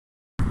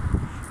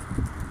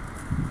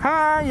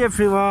Hi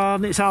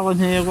everyone, it's Alan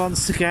here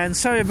once again.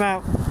 Sorry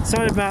about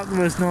there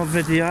was no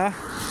video.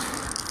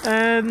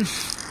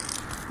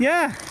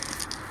 Yeah,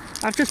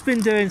 I've just been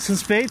doing some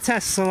speed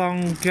tests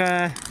along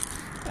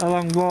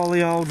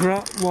Whalley Old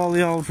Road,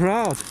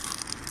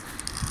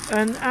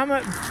 and I'm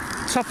at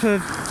top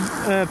of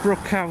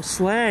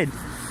Brookhouse Lane,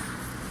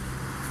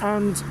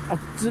 and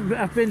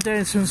I've been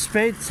doing some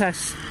speed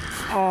tests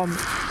on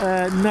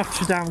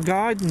Notre Dame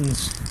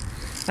Gardens,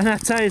 and I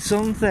tell you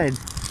something.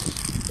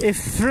 If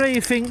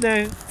three think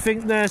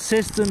their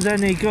system's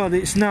any good,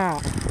 it's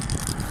not.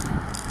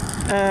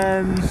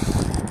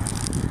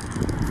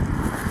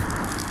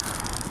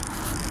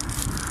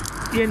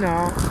 You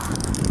know,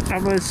 I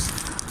was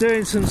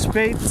doing some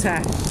speed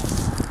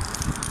tests,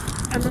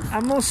 and I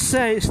must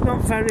say it's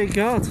not very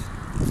good.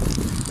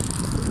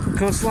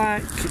 Because,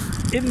 like,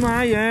 in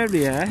my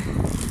area,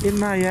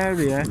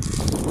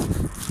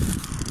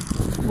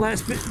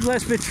 let's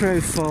be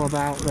truthful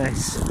about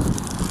this.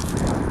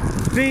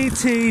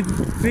 BT's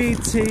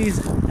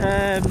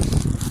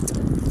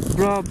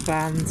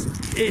broadband,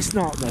 it's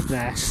not the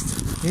best,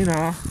 you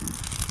know.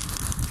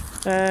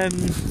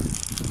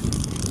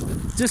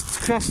 Just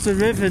across the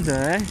river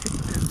there,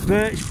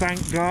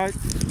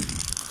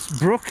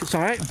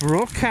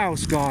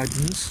 Brookhouse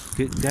Gardens.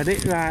 Get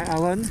it right,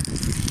 Alan.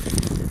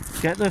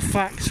 Get the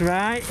facts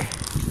right.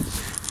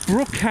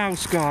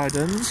 Brookhouse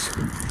Gardens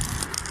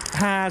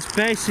has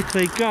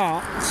basically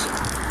got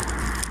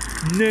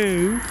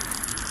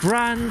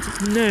brand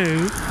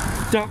new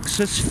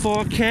DOCSIS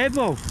 4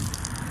 cable.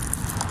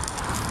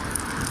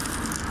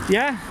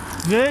 Yeah,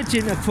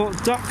 Virgin have put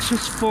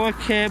DOCSIS 4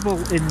 cable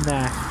in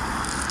there,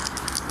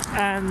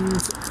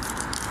 and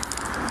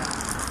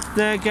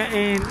they're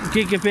getting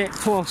gigabit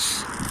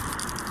plus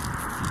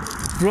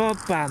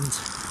broadband.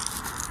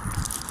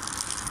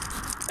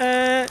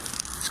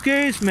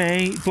 Excuse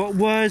me, but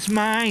where's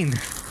mine?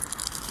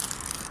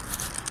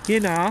 You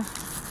know,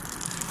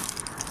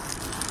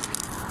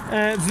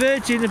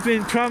 Virgin have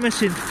been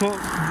promising to put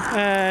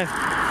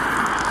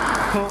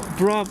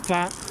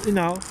broadband, you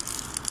know,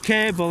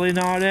 cable in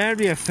our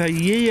area for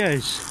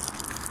years,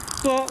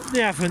 but they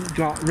haven't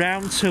got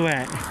round to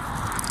it.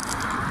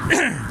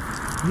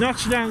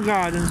 Notre Dame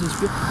Gardens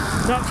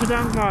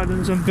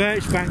and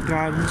Birchbank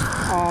Gardens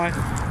are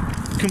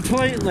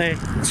completely,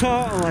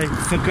 totally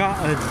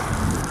forgotten,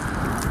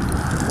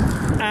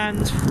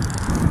 and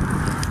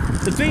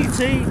the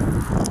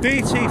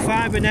BT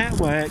fibre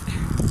network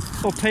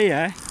up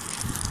here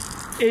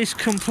is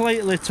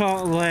completely,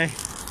 totally,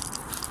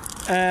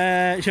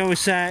 shall we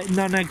say,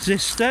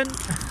 non-existent,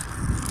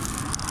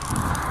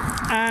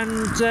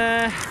 and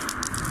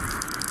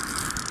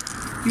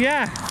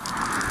yeah,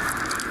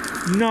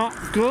 not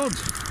good,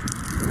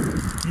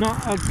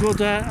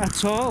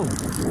 at all.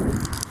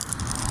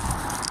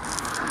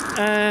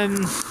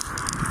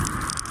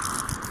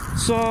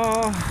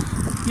 So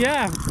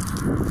yeah,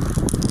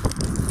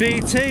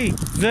 BT,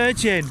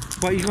 Virgin,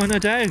 what are you gonna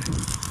do?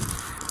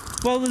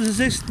 Well, there's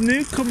this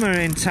newcomer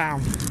in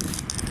town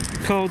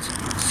called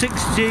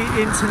 6G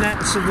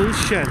Internet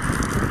Solution,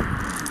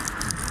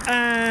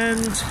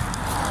 and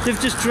they've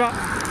just dropped.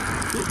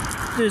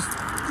 There's,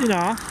 you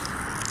know,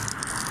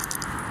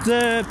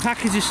 the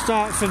packages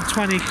start from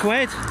 20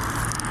 quid.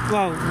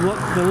 Well,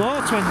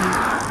 below 20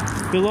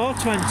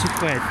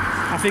 quid.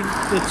 I think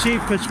the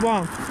cheapest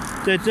one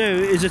they do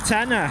is a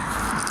tenner,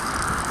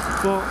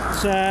 but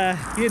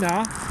you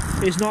know,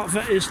 it's not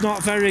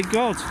very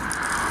good.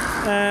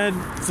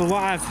 For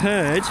what I've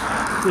heard,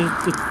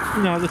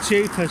 the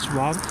cheapest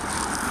one,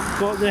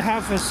 but they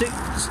have a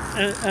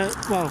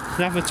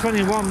they have a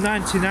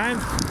 £21.99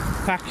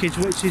 package,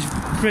 which is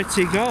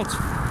pretty good.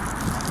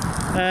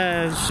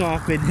 So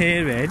I've been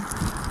hearing,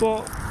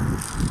 but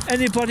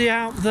anybody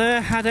out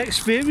there had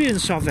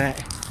experience of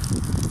it?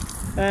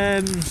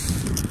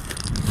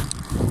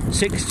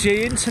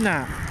 6G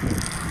internet.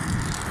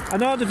 I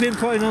know they've been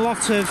putting a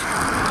lot of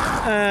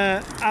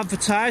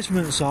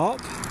advertisements up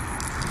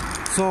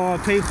for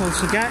people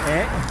to get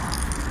it,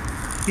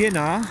 you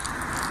know,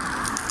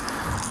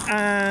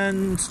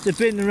 and they've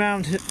been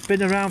around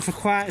for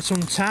quite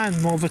some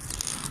time,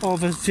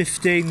 over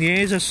 15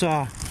 years or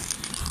so,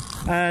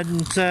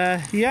 and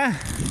yeah,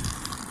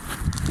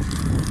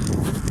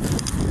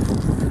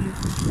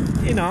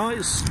 you know,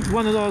 it's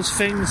one of those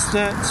things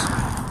that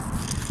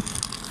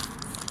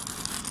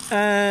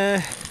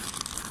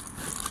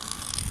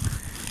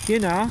you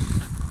know,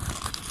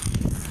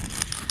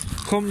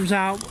 comes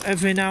out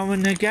every now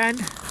and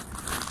again,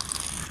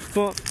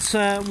 but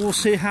we'll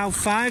see how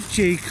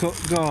 5G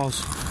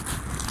goes.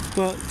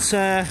 But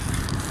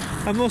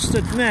I must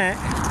admit,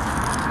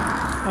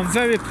 I'm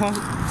very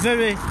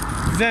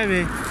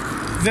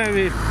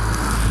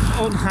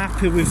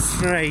unhappy with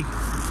 3,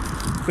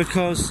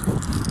 because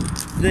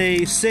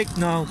the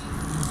signal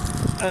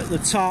at the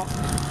top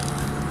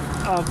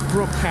of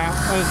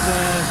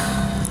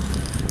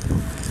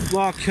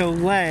Whalley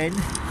Lane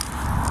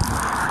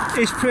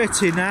is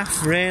pretty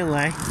naff,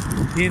 really,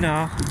 you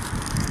know,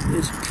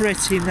 it's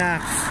pretty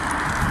naff,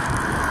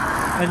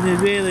 and they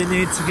really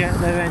need to get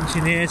their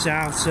engineers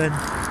out and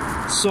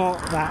sort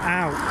that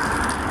out.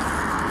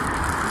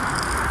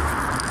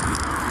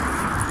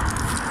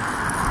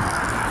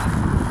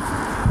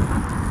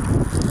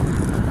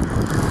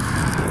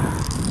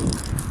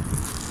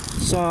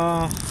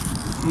 So,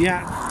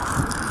 yeah.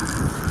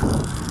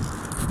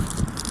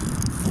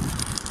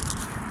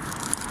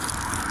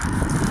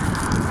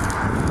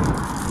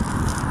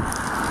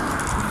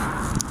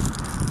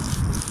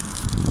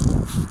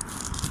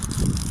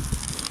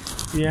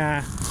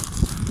 Yeah,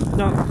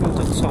 not good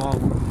at all.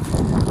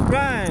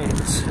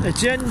 Right,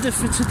 agenda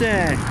for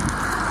today.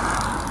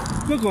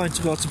 We're going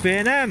to go to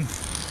B&M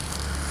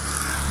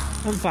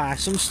and buy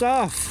some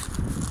stuff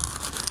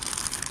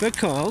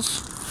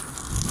because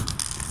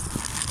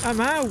I'm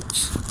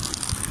out.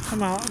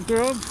 I'm out of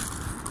grub.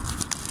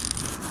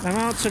 I'm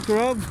out of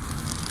grub.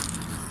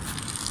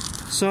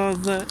 So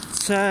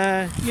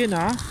that, you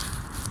know,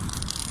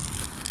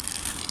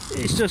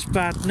 it's just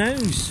bad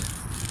news.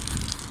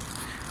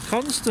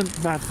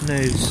 Constant bad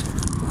news.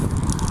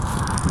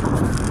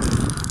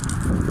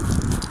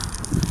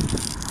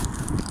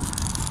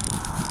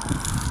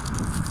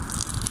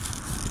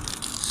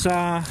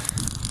 So,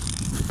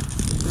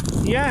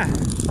 yeah,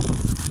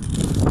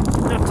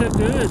 not a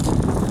good.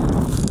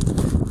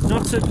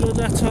 Not a good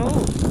at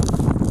all.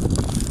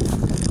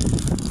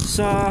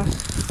 So,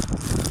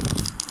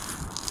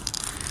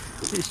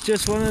 it's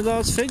just one of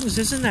those things,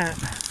 isn't it?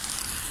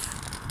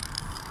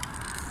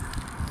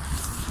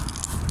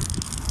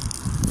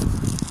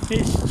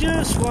 It's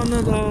just one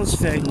of those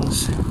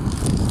things.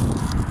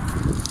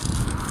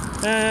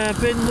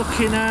 I've been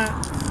looking at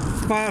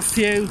quite a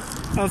few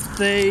of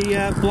the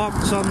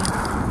blogs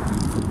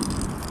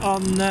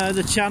on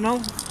the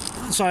channel,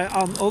 sorry,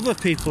 on other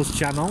people's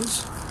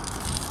channels,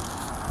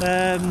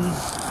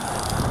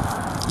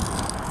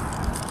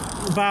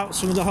 about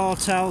some of the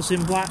hotels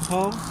in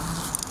Blackpool.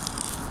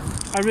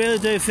 I really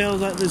do feel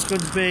that there's going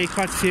to be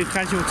quite a few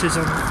casualties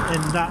in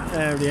that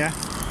area,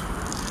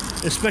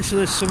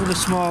 especially some of the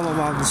smaller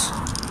ones.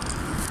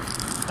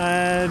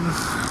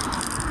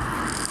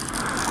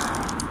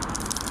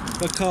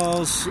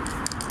 Because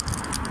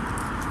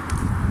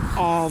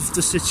of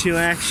the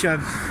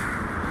situation.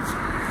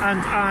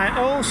 And I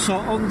also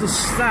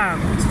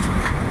understand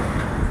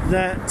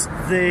that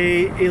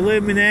the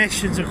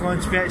illuminations are going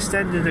to be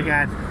extended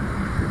again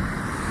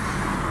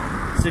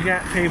to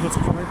get people to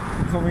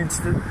come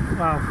into the,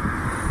 well,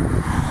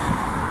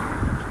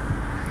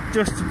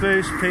 just to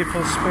boost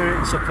people's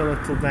spirits up a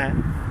little bit.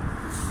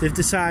 They've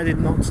decided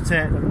not to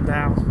take them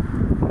down,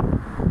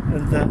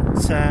 and that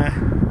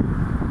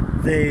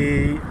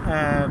the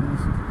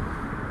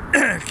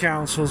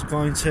council's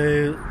going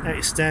to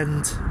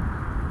extend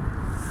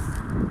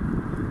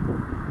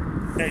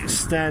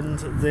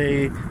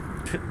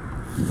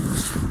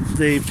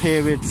the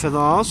period for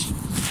those,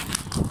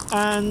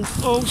 and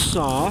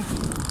also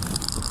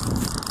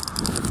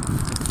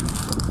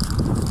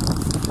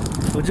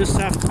we'll just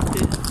have to,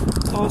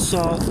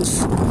 also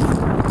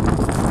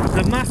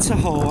the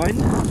Matterhorn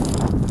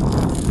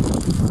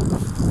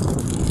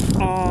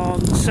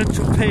on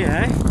Central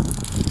Pier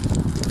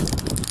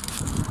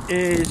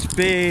is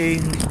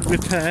being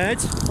repaired,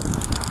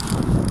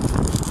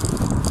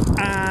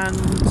 and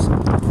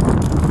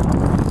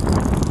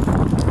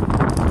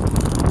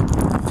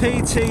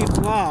PT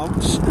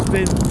Blogs has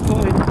been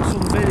putting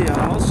some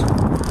videos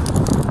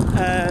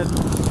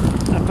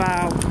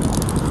about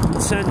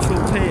Central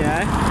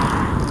Pier,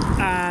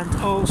 and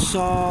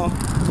also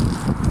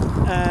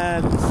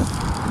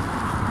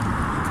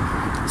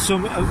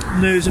some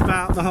news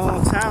about the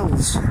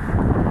hotels.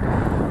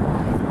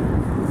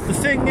 The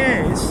thing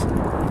is,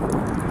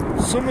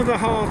 some of the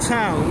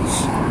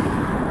hotels,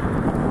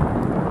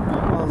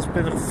 well, there's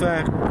been a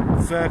fair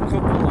couple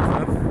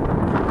of them,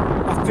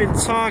 have been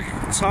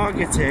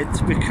targeted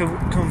to be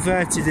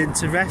converted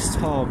into rest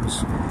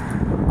homes.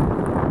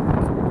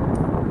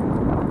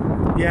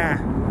 Yeah,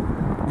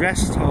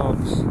 rest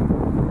homes.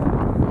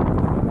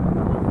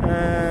 I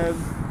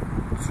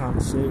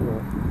can't see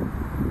what.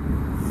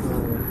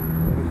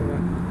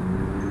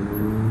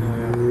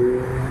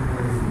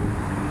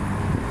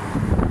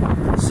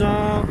 So,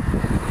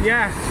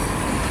 yeah,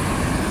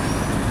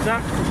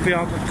 that could be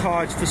on the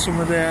cards for some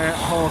of the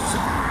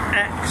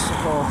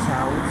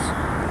ex-hotels,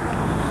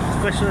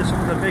 especially some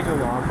of the bigger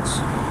ones.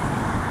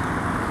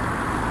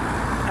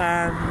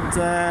 And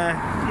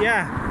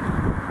yeah,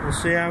 we'll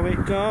see how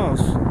it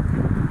goes.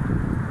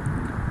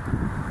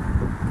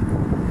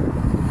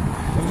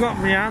 I've got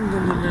my hand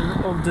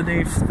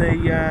underneath so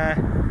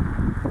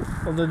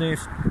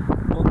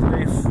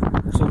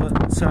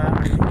that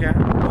I can get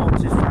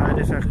notified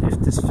if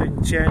this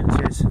thing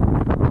changes.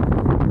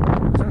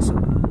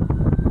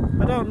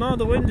 I don't know,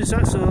 the wind is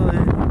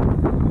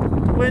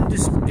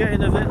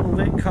getting a little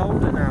bit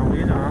colder now,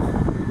 you know.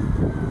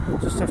 We'll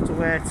just have to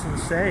wait and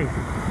see.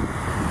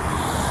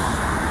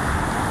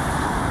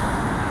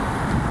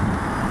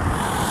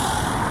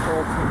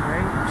 Open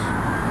range.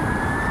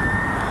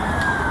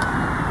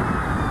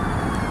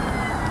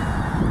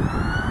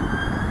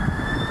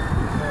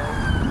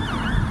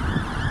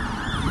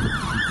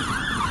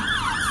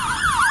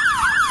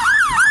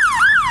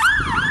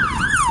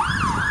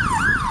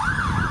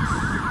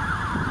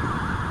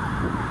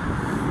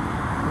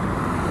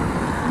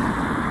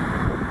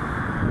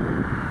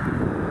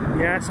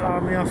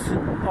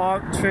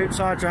 Army troops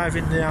are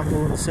driving the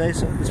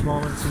ambulances at this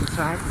moment in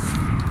time.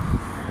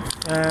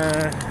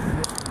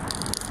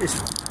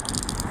 It's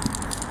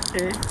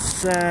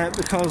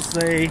because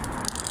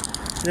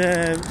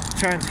they're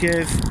trying to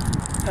give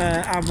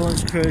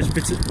ambulance crews,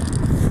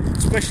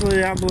 especially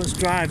the ambulance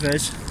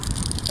drivers,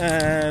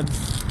 a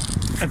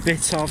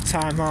bit of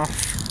time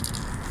off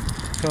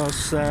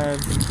because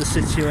the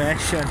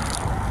situation.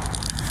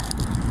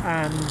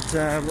 And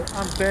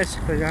I'm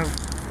basically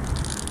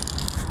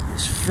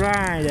it's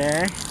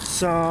Friday,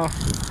 so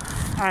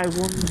I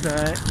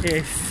wonder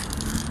if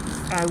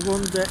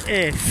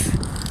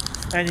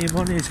any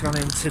money's gone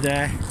in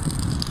today.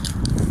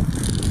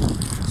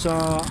 So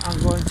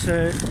I'm going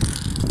to.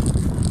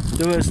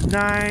 There was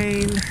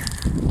 9.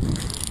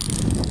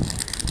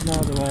 No,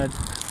 there weren't.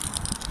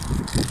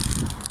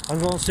 I'm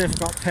going to see if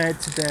I got paid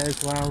today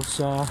as well.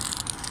 So.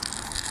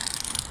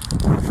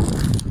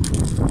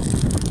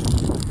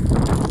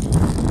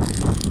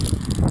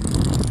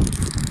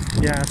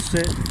 Yeah,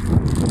 see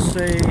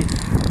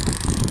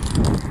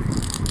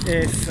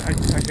if I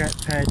get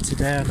paid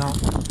today or not.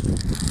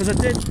 Because I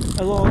did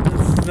a lot of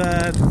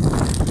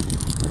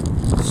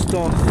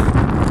stuff,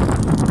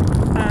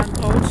 and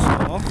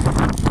also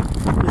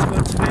there's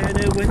going to be a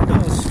new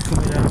Windows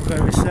coming out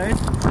very soon.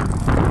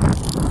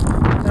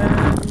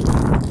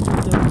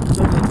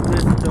 The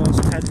Windows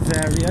 10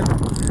 variant,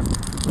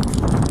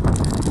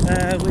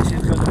 which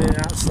is going to be an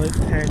absolute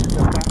pain in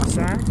the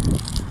backside.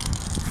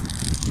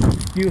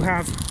 You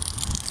have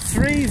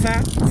three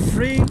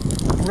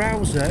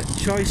browser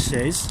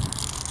choices,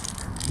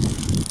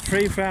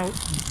 free browser,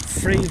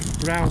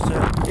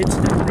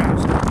 internet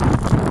browser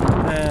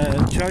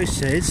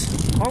choices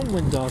on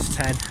Windows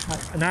 10,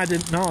 and I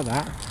didn't know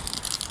that,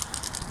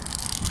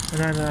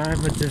 and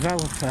I'm a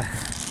developer,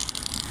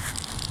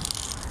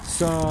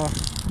 so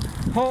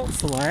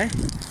hopefully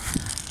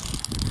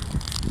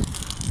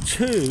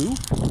two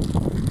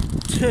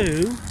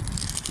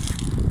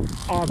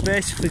are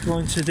basically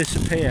going to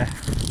disappear.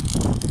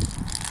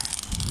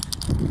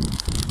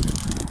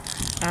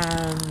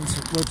 And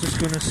we're just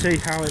going to see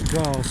how it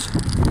goes.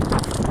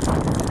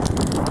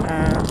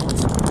 And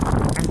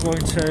I'm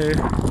going to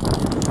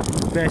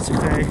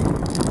basically,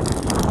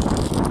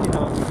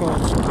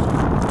 code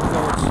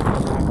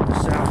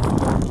myself.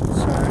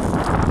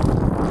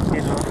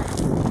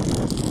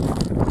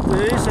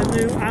 There is a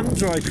new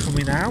Android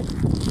coming out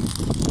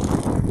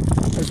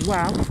as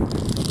well,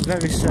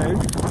 very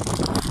soon.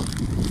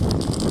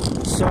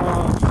 So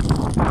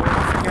don't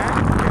forget,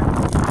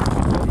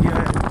 put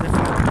your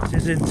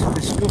devices into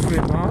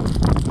discovery mode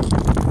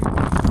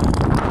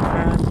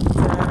and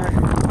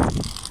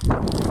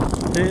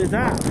do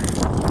that.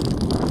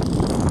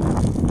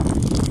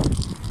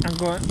 I'm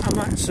going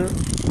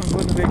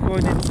to be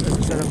going into, as I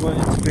said, I'm going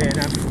into B&M,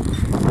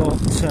 but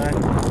I'm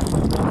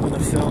not going to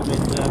film in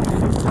there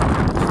because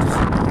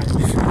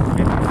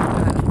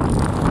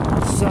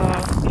so,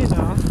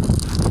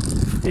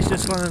 it's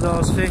just one of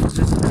those things,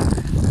 isn't it?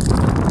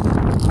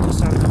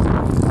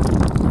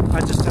 I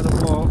just had a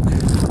walk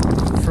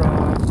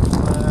from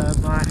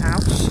my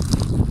house,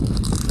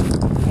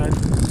 and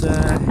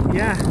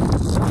yeah,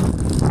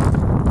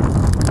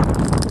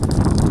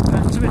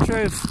 and to be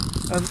truth,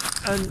 and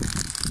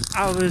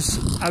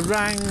I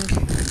rang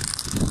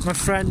my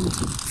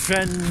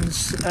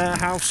friend's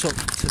house up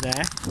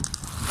today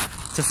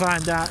to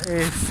find out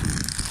if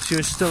she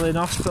was still in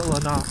hospital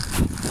or not.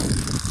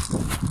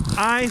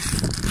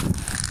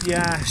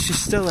 Yeah, she's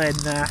still in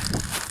there.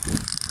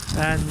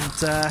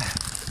 And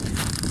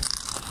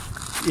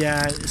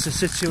yeah, it's a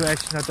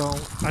situation I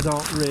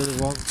don't really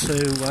want to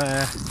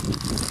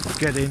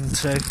get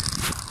into,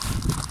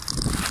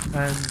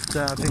 and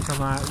I think I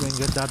might ring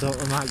her dad up.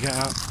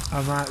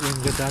 I might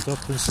ring her dad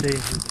up and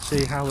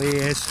see how he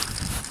is,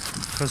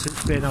 because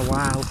it's been a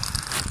while.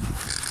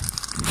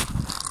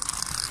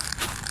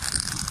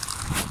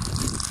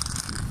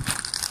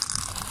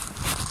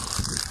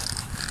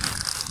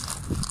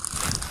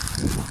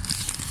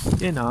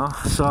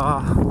 So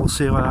we'll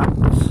see what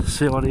happens,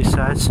 see what he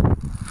says.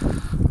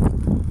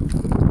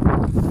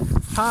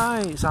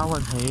 Hi, it's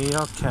Alan here,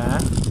 okay.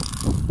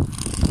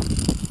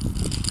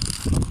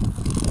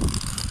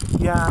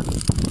 Yeah,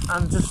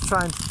 I'm just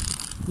trying,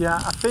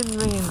 I've been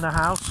ringing the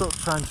house up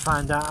trying to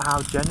find out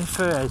how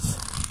Jennifer is.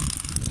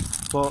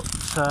 But,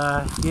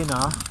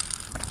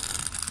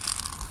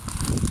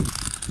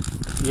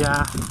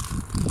 yeah.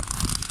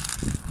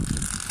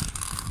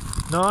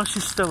 No,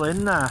 she's still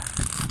in there.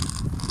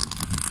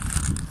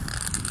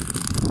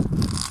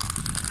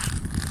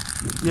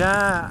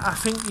 Yeah, I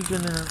think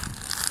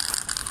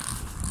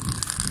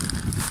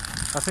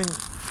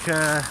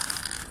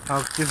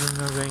I'll give him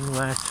a ring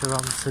later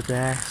on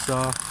today,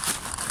 so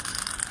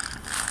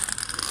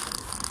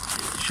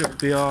it should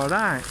be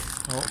alright,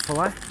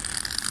 hopefully.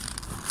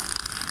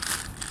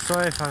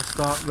 Sorry if I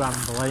start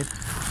rambling.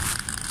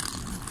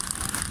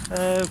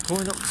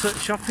 Going up to the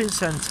shopping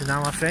centre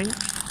now, I think.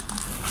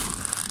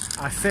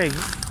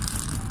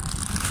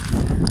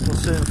 We'll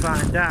soon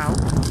find out.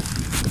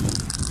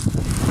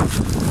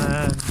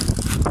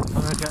 I'm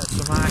going to get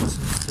some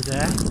items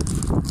today.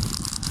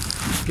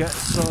 Get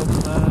some,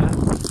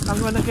 I'm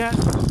going to get,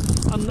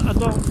 I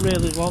don't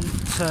really want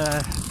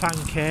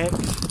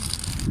pancakes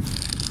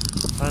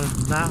and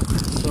that,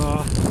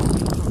 so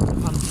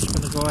I'm just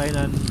going to go in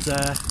and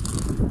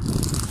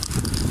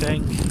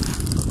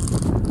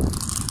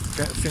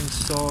get things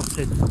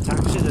sorted.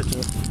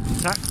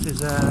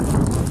 Taxis are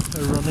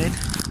running.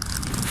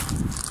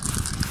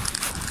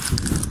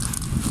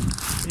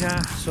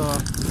 Yeah, so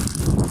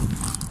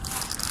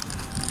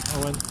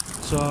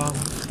I'm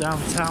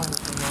downtown at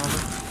the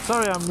moment.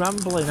 Sorry, I'm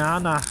rambling,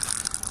 aren't I?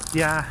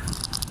 Yeah.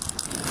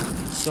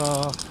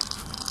 So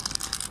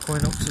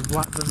going up to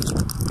Blackburn.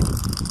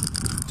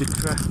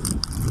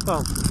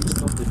 Well, it's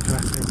not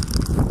decrepit.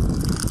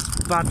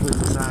 Badly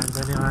designed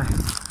anyway.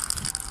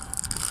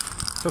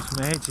 Took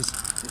me ages.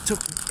 It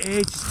took me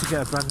ages to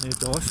get a brand new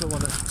door so I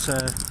wanted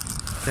to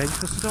think,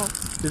 because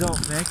they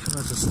don't make them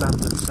as a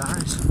standard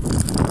size.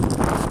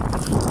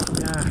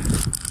 Yeah.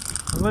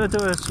 I'm going to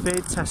do a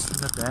speed test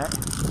in a bit,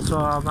 so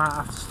I might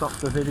have to stop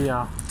the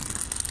video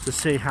to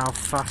see how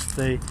fast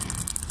our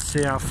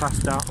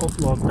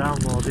upload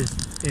download is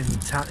in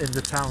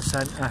the town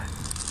centre,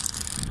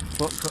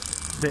 but a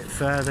bit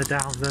further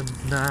down than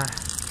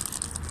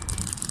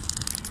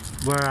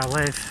where I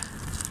live.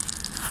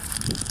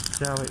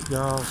 See how it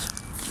goes.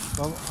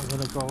 Well, I'm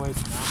going to go in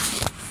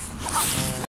now.